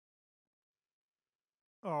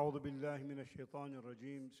أعوذ بالله من الشيطان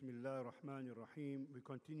الرجيم بسم الله الرحمن الرحيم. We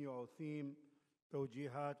continue our theme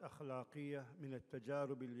توجيهات أخلاقية من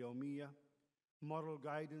التجارب اليومية, moral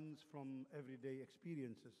guidance from everyday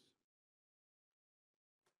experiences.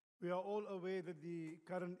 We are all aware that the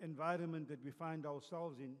current environment that we find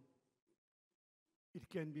ourselves in, it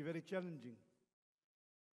can be very challenging.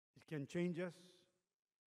 It can change us,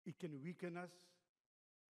 it can weaken us,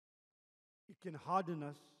 it can harden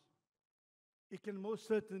us, it can most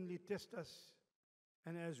certainly test us.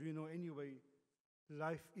 And as we know anyway,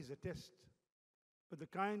 life is a test. But the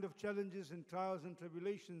kind of challenges and trials and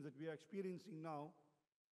tribulations that we are experiencing now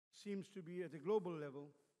seems to be at a global level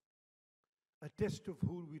a test of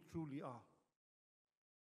who we truly are.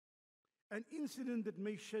 An incident that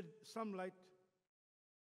may shed some light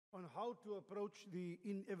on how to approach the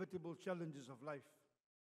inevitable challenges of life.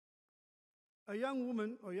 A young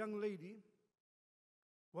woman or young lady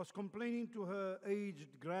was complaining to her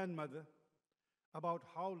aged grandmother about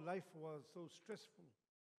how life was so stressful.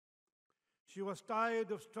 She was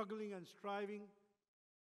tired of struggling and striving,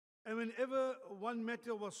 and whenever one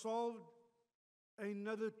matter was solved,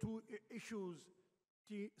 another two issues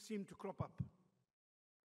seemed to crop up.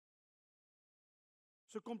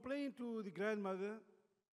 So complaining to the grandmother,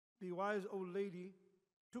 the wise old lady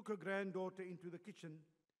took her granddaughter into the kitchen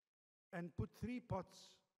and put 3 pots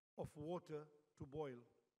of water to boil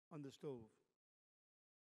on the stove.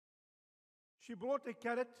 She brought a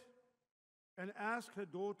carrot and asked her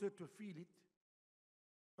daughter to feel it,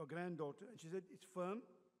 her granddaughter, and she said, "It's firm."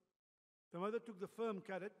 The mother took the firm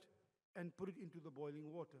carrot and put it into the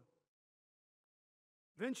boiling water.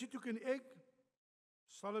 Then she took an egg,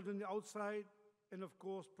 solid on the outside, and of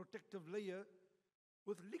course, protective layer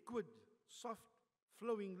with liquid, soft,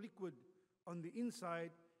 flowing liquid on the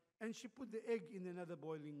inside, and she put the egg in another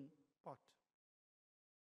boiling pot.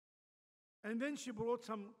 And then she brought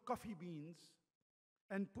some coffee beans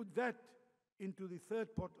and put that into the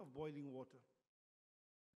 3rd pot of boiling water.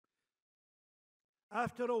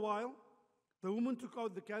 After a while, the woman took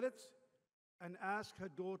out the carrots and asked her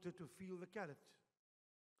daughter to feel the carrot.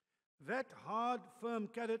 That hard, firm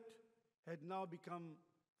carrot had now become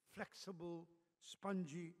flexible,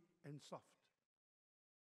 spongy, and soft.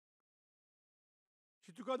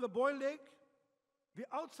 She took out the boiled egg. The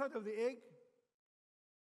outside of the egg,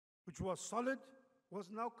 which was solid,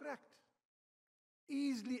 was now cracked,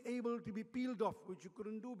 easily able to be peeled off, which you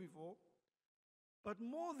couldn't do before. But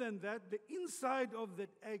more than that, the inside of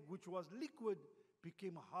that egg, which was liquid,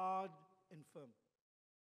 became hard and firm.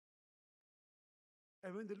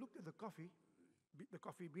 And when they looked at the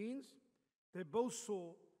coffee beans, they both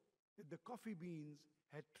saw that the coffee beans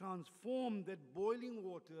had transformed that boiling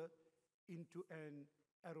water into an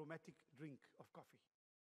aromatic drink of coffee.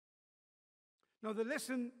 Now the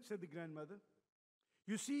lesson, said the grandmother,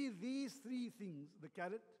 you see these 3 things, the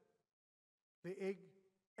carrot, the egg,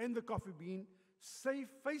 and the coffee bean,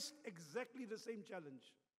 faced exactly the same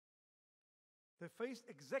challenge. They faced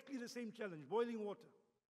exactly the same challenge, boiling water.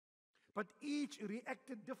 But each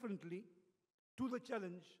reacted differently to the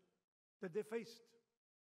challenge that they faced.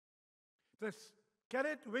 The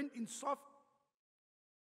carrot went in strong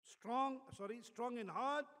and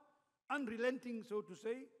hard, unrelenting, so to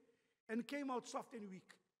say, and came out soft and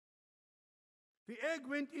weak. The egg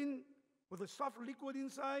went in with a soft liquid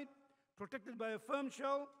inside, protected by a firm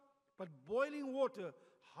shell, but boiling water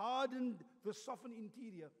hardened the softened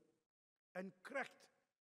interior and cracked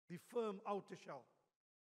the firm outer shell.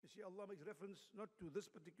 You see, Allah makes reference not to this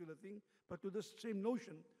particular thing, but to this same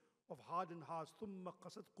notion of hardened hearts. ثُمَّ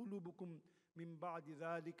قَسَتْ قُلُوبُكُمْ مِنْ بَعْدِ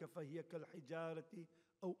ذَلِكَ فَهِيَ كَالْحِجَارَةِ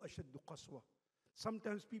أَوْ أَشَدُّ قَسْوَةً.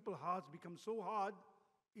 Sometimes people's hearts become so hard,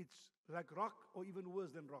 it's like rock or even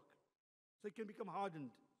worse than rock. So it can become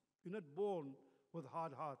hardened. You're not born with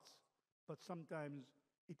hard hearts, but sometimes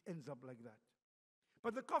it ends up like that.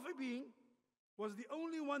 But the coffee bean was the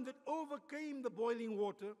only one that overcame the boiling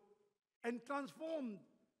water and transformed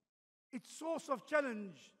its source of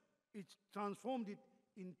challenge. It transformed it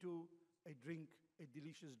into a drink, a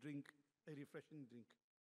delicious drink, a refreshing drink.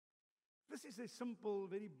 This is a simple,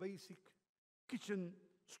 very basic kitchen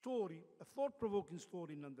story, a thought-provoking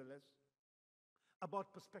story nonetheless,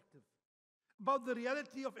 about perspective, about the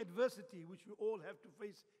reality of adversity which we all have to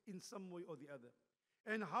face in some way or the other,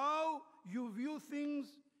 and how you view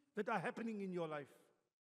things that are happening in your life.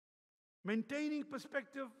 Maintaining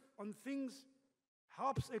perspective on things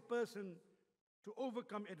helps a person to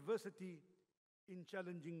overcome adversity in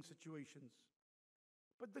challenging situations.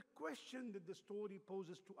 But the question that the story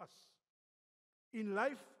poses to us, in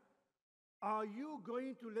life, are you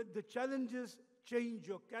going to let the challenges change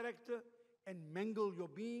your character and mangle your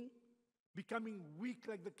being? becoming weak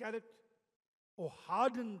like the carrot, or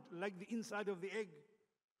hardened like the inside of the egg?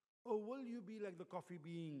 Or will you be like the coffee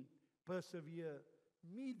bean, persevere,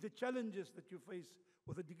 meet the challenges that you face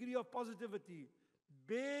with a degree of positivity,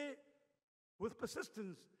 bear with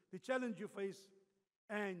persistence the challenge you face,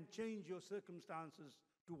 and change your circumstances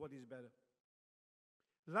to what is better?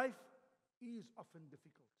 Life is often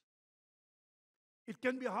difficult. It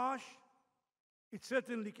can be harsh, it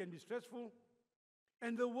certainly can be stressful,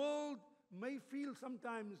 and the world may feel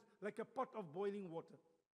sometimes like a pot of boiling water.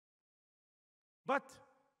 But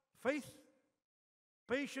faith,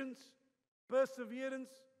 patience, perseverance,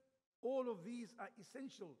 all of these are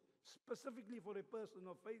essential, specifically for a person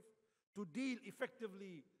of faith, to deal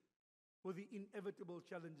effectively with the inevitable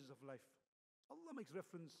challenges of life. Allah makes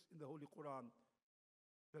reference in the Holy Quran,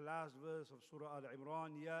 the last verse of Surah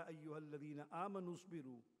Al-Imran, Ya ayyuhalladhina amanu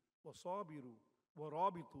isbiru wa sabiru wa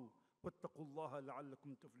rabitu wattaqullaha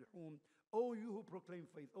la'allakum tuflihun. O you who proclaim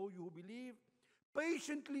faith, O you who believe,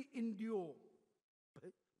 patiently endure.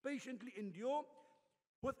 Patiently endure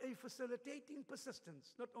with a facilitating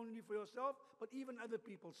persistence, not only for yourself, but even other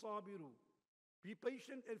people. Sabiru. Be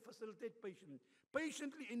patient and facilitate patience.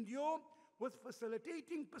 Patiently endure with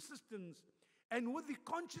facilitating persistence and with the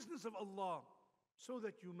consciousness of Allah, so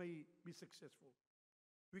that you may be successful.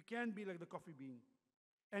 We can be like the coffee bean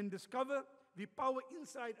and discover the power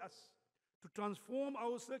inside us to transform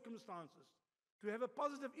our circumstances, to have a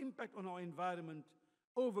positive impact on our environment,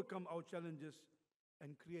 overcome our challenges,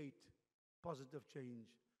 and create positive change.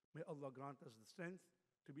 May Allah grant us the strength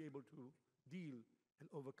to be able to deal and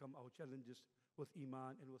overcome our challenges with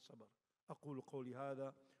iman and with sabr. أقول قولي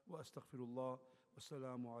هذا وأستغفر الله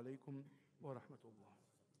والسلام عليكم ورحمة الله.